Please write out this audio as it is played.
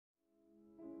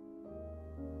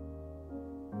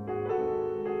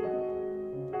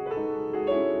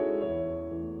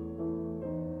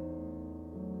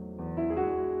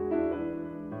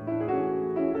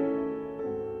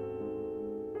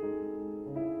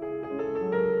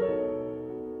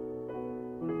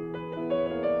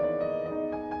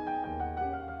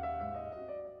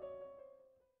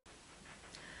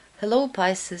Hello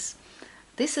Pisces,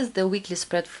 this is the weekly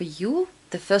spread for you,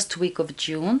 the first week of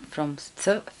June, from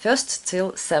 1st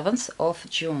till 7th of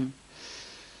June.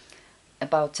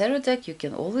 About tarot deck you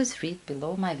can always read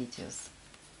below my videos.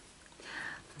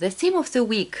 The theme of the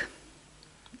week,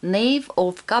 Knave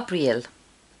of Gabriel.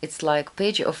 It's like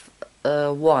page of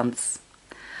wands.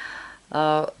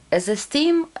 As a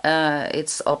theme,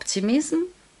 it's optimism,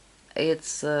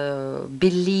 it's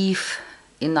belief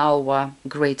in our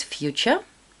great future.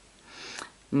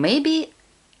 Maybe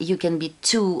you can be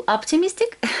too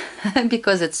optimistic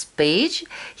because it's page.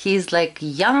 He's like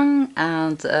young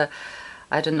and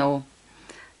I don't know,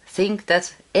 think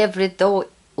that every door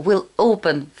will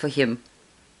open for him.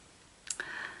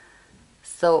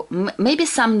 So maybe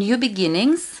some new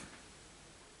beginnings.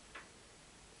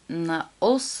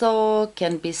 Also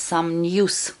can be some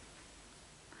news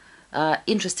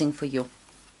interesting for you.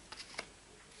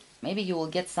 Maybe you will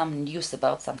get some news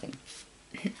about something.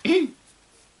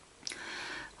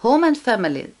 Home and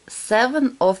family,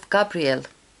 7 of Gabriel.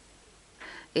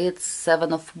 It's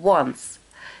 7 of wands.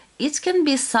 It can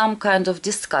be some kind of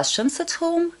discussions at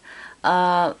home.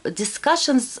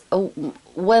 Discussions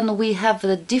when we have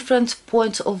a different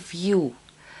point of view.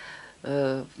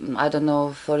 I don't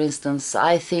know, for instance,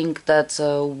 I think that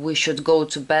we should go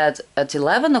to bed at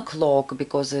 11 o'clock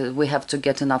because we have to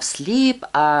get enough sleep,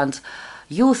 and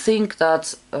you think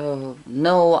that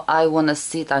no, I want to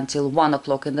sit until 1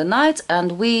 o'clock in the night,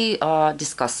 and we are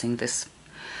discussing this.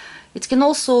 It can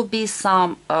also be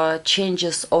some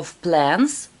changes of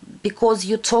plans because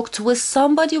you talked with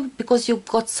somebody, because you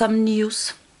got some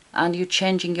news and you're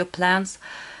changing your plans.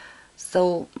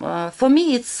 So for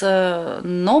me it's a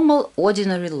normal,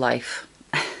 ordinary life.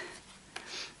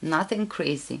 Nothing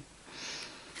crazy.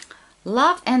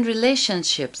 Love and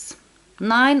relationships,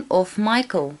 9 of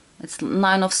Michael. It's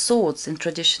 9 of Swords in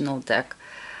traditional deck.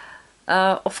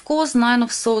 Of course, 9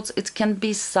 of Swords, it can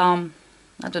be some,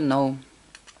 I don't know,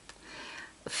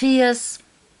 fears,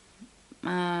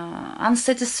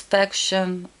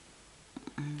 unsatisfaction,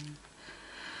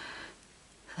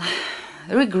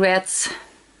 regrets,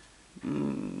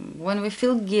 when we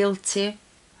feel guilty.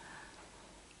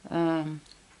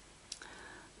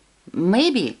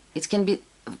 Maybe it can be,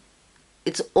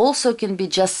 it also can be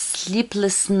just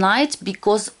sleepless night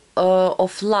because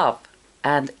of love,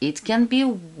 and it can be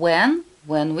when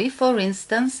we, for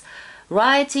instance,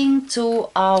 writing to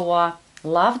our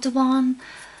loved one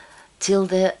till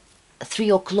the 3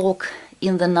 o'clock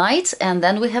in the night, and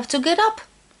then we have to get up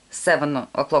 7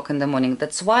 o'clock in the morning.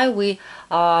 That's why we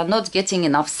are not getting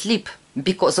enough sleep,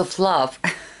 because of love.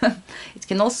 It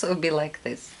can also be like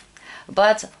this.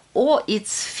 But or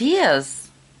it's fears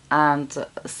and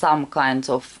some kind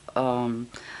of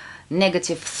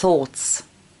negative thoughts.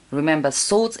 Remember,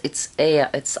 thoughts, it's air,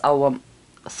 it's our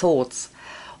thoughts.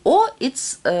 Or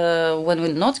it's when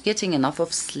we're not getting enough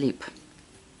of sleep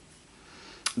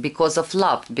because of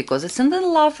love, because it's in the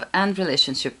love and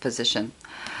relationship position.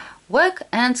 Work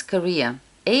and career,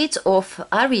 8 of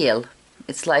Ariel.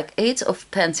 It's like 8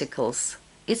 of Pentacles.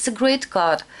 It's a great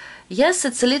card. Yes,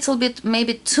 it's a little bit,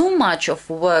 maybe too much of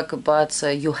work, but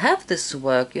you have this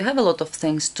work, you have a lot of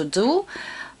things to do.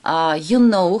 You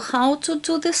know how to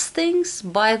do these things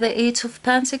by the 8 of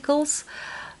Pentacles.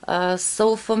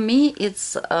 So for me,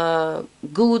 it's a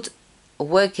good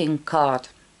working card.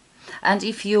 And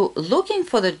if you're looking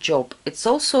for the job, it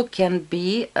also can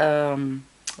be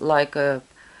like a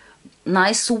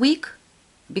nice week,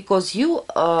 because you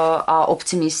are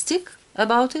optimistic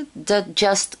about it. That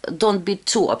just don't be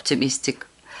too optimistic.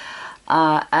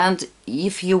 And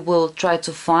if you will try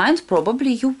to find,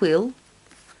 probably you will,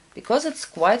 because it's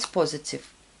quite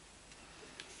positive.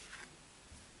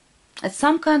 It's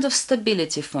some kind of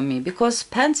stability for me, because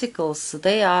Pentacles,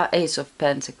 they are 8 of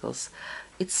Pentacles.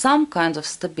 It's some kind of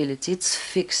stability, it's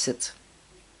fixed.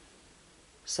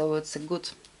 So it's a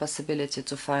good possibility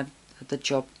to find the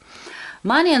job.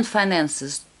 Money and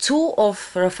finances, 2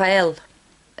 of Raphael.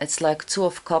 It's like 2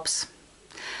 of Cups.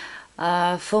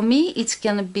 For me, it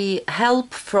can be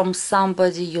help from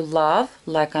somebody you love,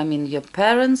 like, I mean, your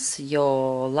parents,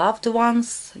 your loved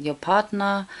ones, your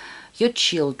partner, your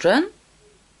children,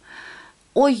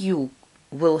 or you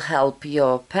will help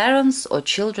your parents or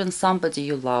children, somebody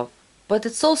you love. But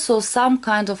it's also some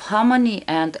kind of harmony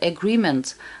and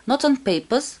agreement, not on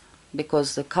papers,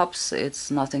 because the cups,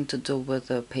 it's nothing to do with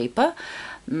the paper,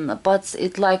 but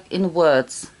it's like in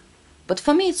words. But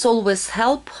for me, it's always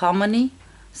help, harmony.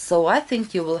 So I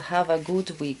think you will have a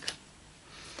good week.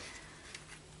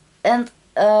 And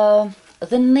the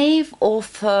Knave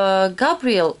of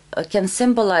Gabriel can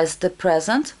symbolize the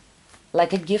present,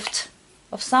 like a gift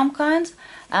of some kind.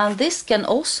 And this can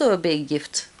also be a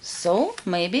gift So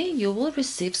maybe you will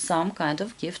receive some kind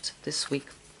of gift this week.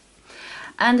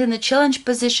 And in the challenge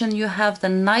position you have the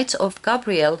Knight of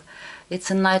Gabriel.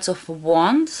 It's a Knight of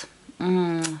Wands.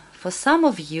 For some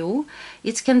of you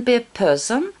it can be a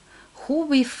person who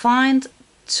we find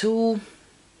too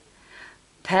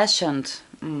passionate.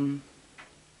 I'm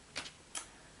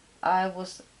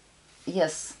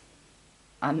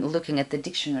looking at the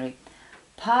dictionary.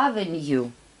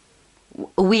 Parvenu.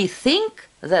 We think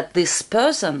that this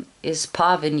person is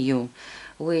parvenu.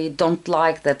 We don't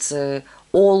like that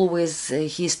always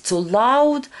he's too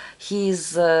loud,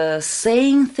 he's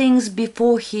saying things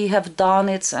before he have done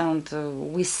it, and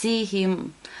we see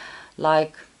him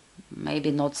like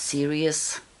maybe not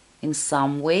serious in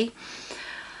some way.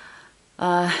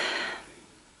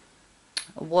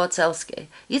 What else?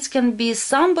 It can be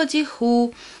somebody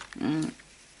who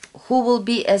will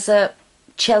be as a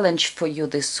challenge for you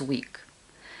this week.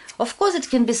 Of course it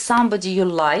can be somebody you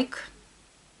like,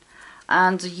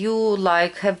 and you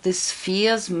like have these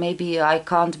fears, maybe I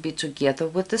can't be together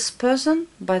with this person,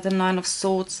 by the Nine of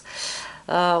Swords.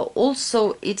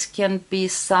 Also it can be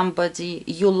somebody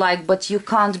you like, but you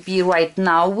can't be right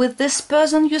now with this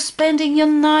person. You're spending your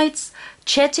nights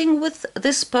chatting with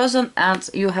this person and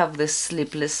you have these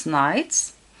sleepless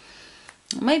nights,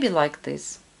 maybe like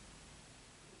this.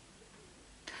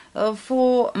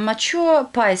 For mature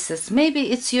Pisces,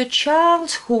 maybe it's your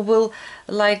child who will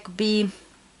like be,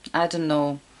 I don't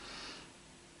know,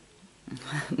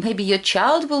 maybe your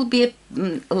child will be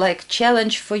like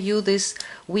challenge for you this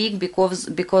week, because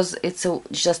it's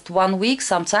just 1 week.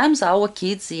 Sometimes our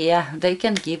kids, yeah, they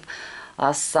can give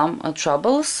us some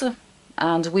troubles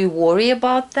and we worry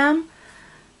about them.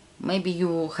 Maybe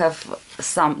you have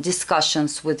some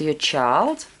discussions with your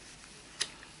child,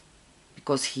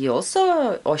 because he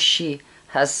also or she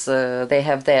has they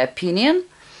have their opinion,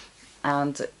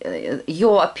 and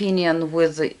your opinion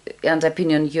and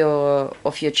opinion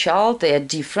of your child, they are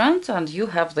different, and you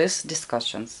have these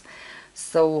discussions.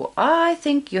 So I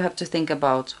think you have to think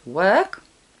about work.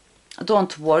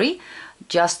 Don't worry,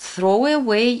 just throw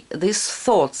away these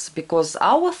thoughts, because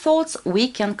our thoughts we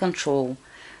can control.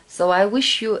 So I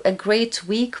wish you a great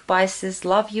week, Pisces.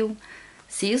 Love you.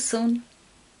 See you soon.